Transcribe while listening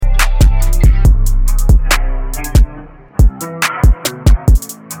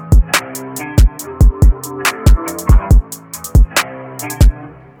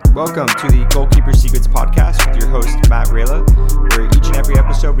Welcome to the Goalkeeper Secrets podcast with your host, Matt Rayla, where each and every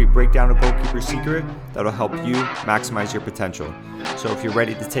episode we break down a goalkeeper secret that'll help you maximize your potential. So if you're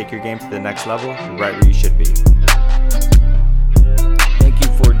ready to take your game to the next level, you're right where you should be. Thank you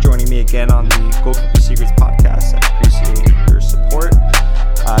for joining me again on the Goalkeeper Secrets podcast. I appreciate your support.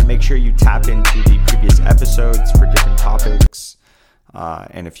 Make sure you tap into the previous episodes for different topics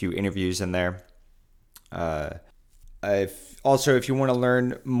and a few interviews in there. If you want to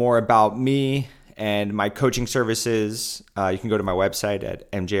learn more about me and my coaching services, you can go to my website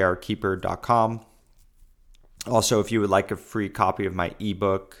at mjrkeeper.com. Also, if you would like a free copy of my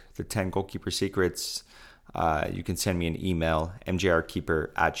ebook, The 10 Goalkeeper Secrets, you can send me an email,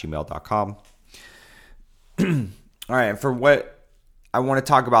 mjrkeeper@gmail.com. All right, for what I want to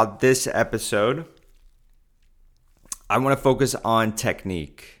talk about this episode, I want to focus on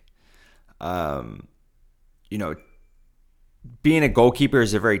technique. Being a goalkeeper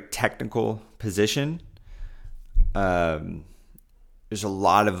is a very technical position. There's a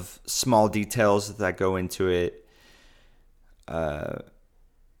lot of small details that go into it.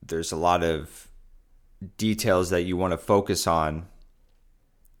 There's a lot of details that you want to focus on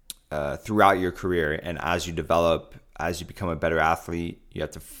throughout your career. And as you develop, as you become a better athlete, you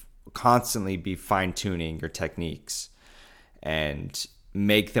have to constantly be fine-tuning your techniques and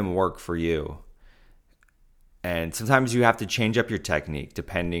make them work for you. And sometimes you have to change up your technique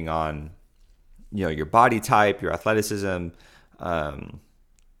depending on, your body type, your athleticism,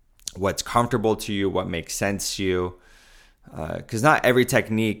 what's comfortable to you, what makes sense to you. Because not every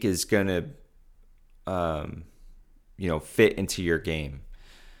technique is going to, fit into your game.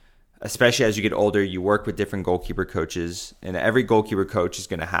 Especially as you get older, you work with different goalkeeper coaches, and every goalkeeper coach is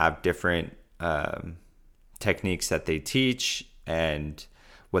going to have different techniques that they teach and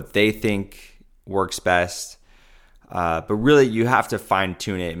what they think works best. But really, you have to fine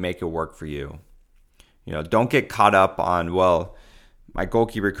tune it and make it work for you. Don't get caught up on, my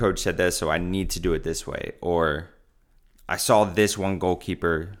goalkeeper coach said this, so I need to do it this way. Or I saw this one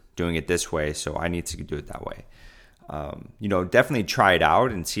goalkeeper doing it this way, so I need to do it that way. Definitely try it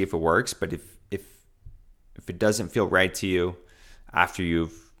out and see if it works. But if it doesn't feel right to you after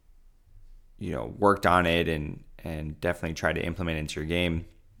you've, worked on it and definitely try to implement it into your game,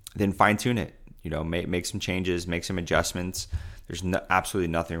 then fine tune it. Make some changes, make some adjustments. There's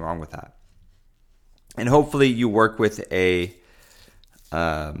absolutely nothing wrong with that. And hopefully you work with a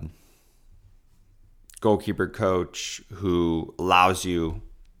goalkeeper coach who allows you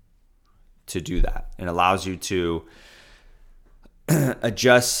to do that and allows you to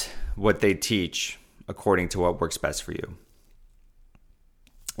adjust what they teach according to what works best for you.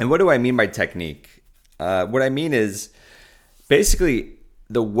 And what do I mean by technique? What I mean is basically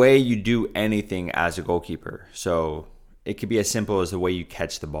the way you do anything as a goalkeeper. So it could be as simple as the way you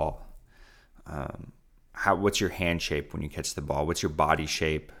catch the ball. What's your hand shape when you catch the ball? What's your body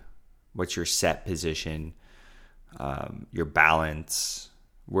shape? What's your set position? Your balance?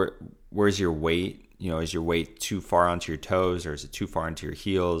 Where's your weight? Is your weight too far onto your toes, or is it too far into your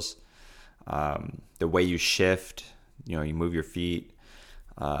heels? The way you shift, you move your feet.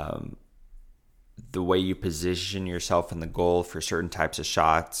 The way you position yourself in the goal for certain types of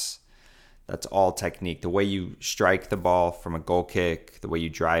shots, that's all technique. The way you strike the ball from a goal kick, the way you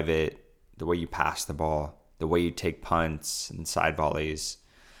drive it, the way you pass the ball, the way you take punts and side volleys,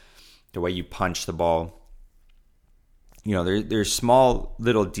 the way you punch the ball. There's small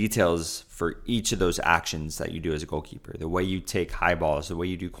little details for each of those actions that you do as a goalkeeper. The way you take high balls, the way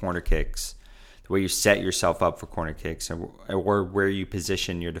you do corner kicks, the way you set yourself up for corner kicks, or where you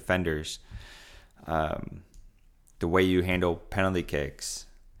position your defenders. The way you handle penalty kicks.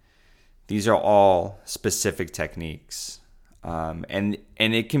 These are all specific techniques. And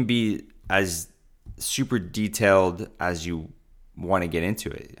it can be as super detailed as you want to get into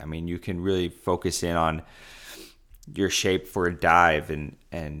it. I mean, you can really focus in on your shape for a dive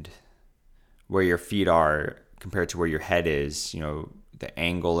and where your feet are compared to where your head is, the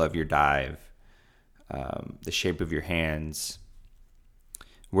angle of your dive, the shape of your hands,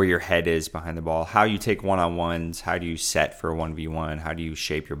 where your head is behind the ball, how you take one-on-ones, how do you set for a 1v1, how do you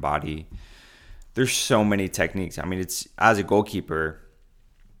shape your body. There's so many techniques. I mean, it's as a goalkeeper,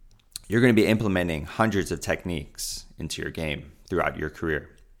 you're going to be implementing hundreds of techniques into your game throughout your career.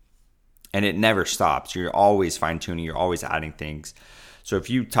 And it never stops. You're always fine-tuning. You're always adding things. So if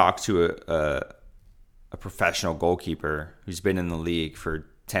you talk to a professional goalkeeper who's been in the league for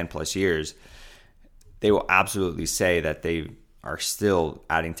 10 plus years, they will absolutely say that they are still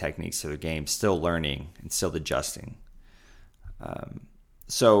adding techniques to their game, still learning and still adjusting.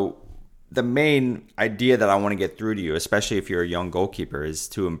 So the main idea that I want to get through to you, especially if you're a young goalkeeper, is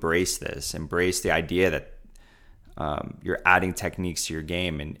to embrace the idea that you're adding techniques to your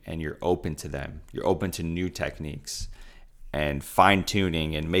game and you're open to them. You're open to new techniques and fine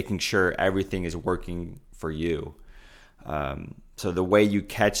tuning and making sure everything is working for you. So the way you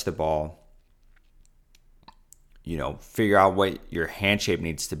catch the ball, figure out what your hand shape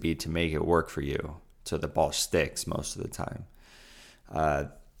needs to be to make it work for you so the ball sticks most of the time.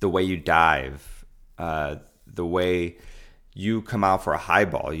 The way you dive, the way you come out for a high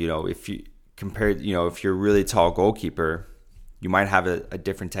ball. If you if you're a really tall goalkeeper, you might have a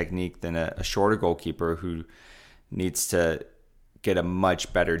different technique than a shorter goalkeeper who needs to get a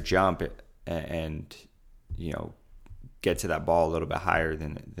much better jump and get to that ball a little bit higher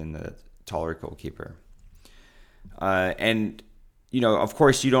than the taller goalkeeper. Of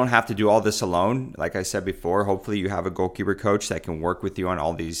course, you don't have to do all this alone. Like I said before, hopefully you have a goalkeeper coach that can work with you on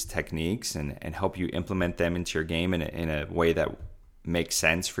all these techniques and help you implement them into your game in a way that makes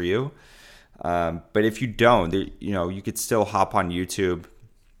sense for you. But if you don't, you could still hop on YouTube.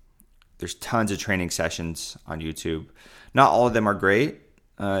 There's tons of training sessions on YouTube. Not all of them are great,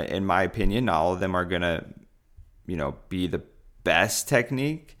 in my opinion. Not all of them are going to, be the best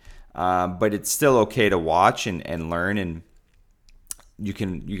technique. But it's still okay to watch and learn, and you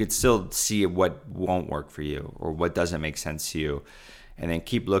could still see what won't work for you or what doesn't make sense to you, and then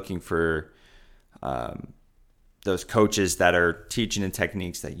keep looking for those coaches that are teaching the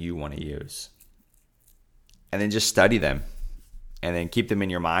techniques that you want to use, and then just study them, and then keep them in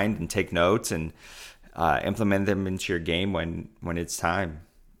your mind and take notes and implement them into your game when it's time.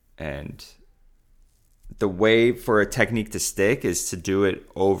 And the way for a technique to stick is to do it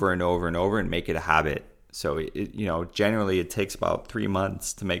over and over and over and make it a habit. So generally it takes about 3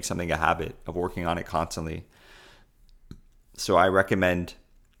 months to make something a habit of working on it constantly. So I recommend,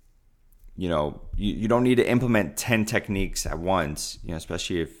 you don't need to implement 10 techniques at once,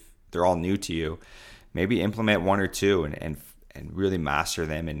 especially if they're all new to you. Maybe implement 1 or 2 and really master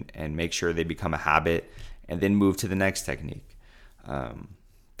them and make sure they become a habit, and then move to the next technique.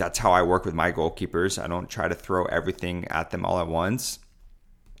 That's how I work with my goalkeepers. I don't try to throw everything at them all at once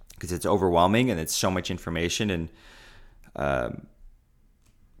because it's overwhelming and it's so much information. And,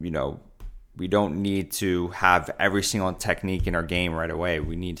 we don't need to have every single technique in our game right away.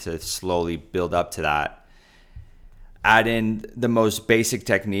 We need to slowly build up to that. Add in the most basic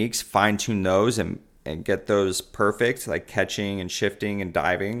techniques, fine tune those and get those perfect, like catching and shifting and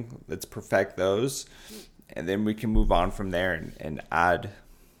diving. Let's perfect those. And then we can move on from there and add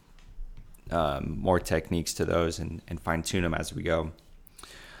more techniques to those and fine tune them as we go.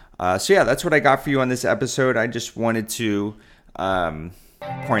 So yeah, that's what I got for you on this episode. I just wanted to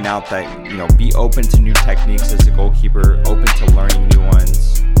point out that, be open to new techniques as a goalkeeper, open to learning new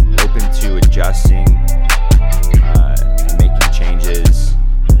ones, open to adjusting and making changes.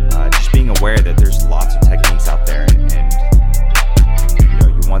 Just being aware that there's lots of techniques out there and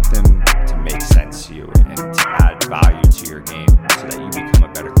you want them to make sense to you and to add value to your game so that you become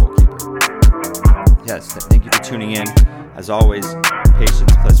a better goalkeeper. Yes, thank you for tuning in. As always,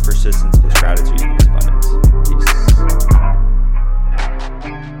 patience plus persistence plus gratitude plus abundance. Peace.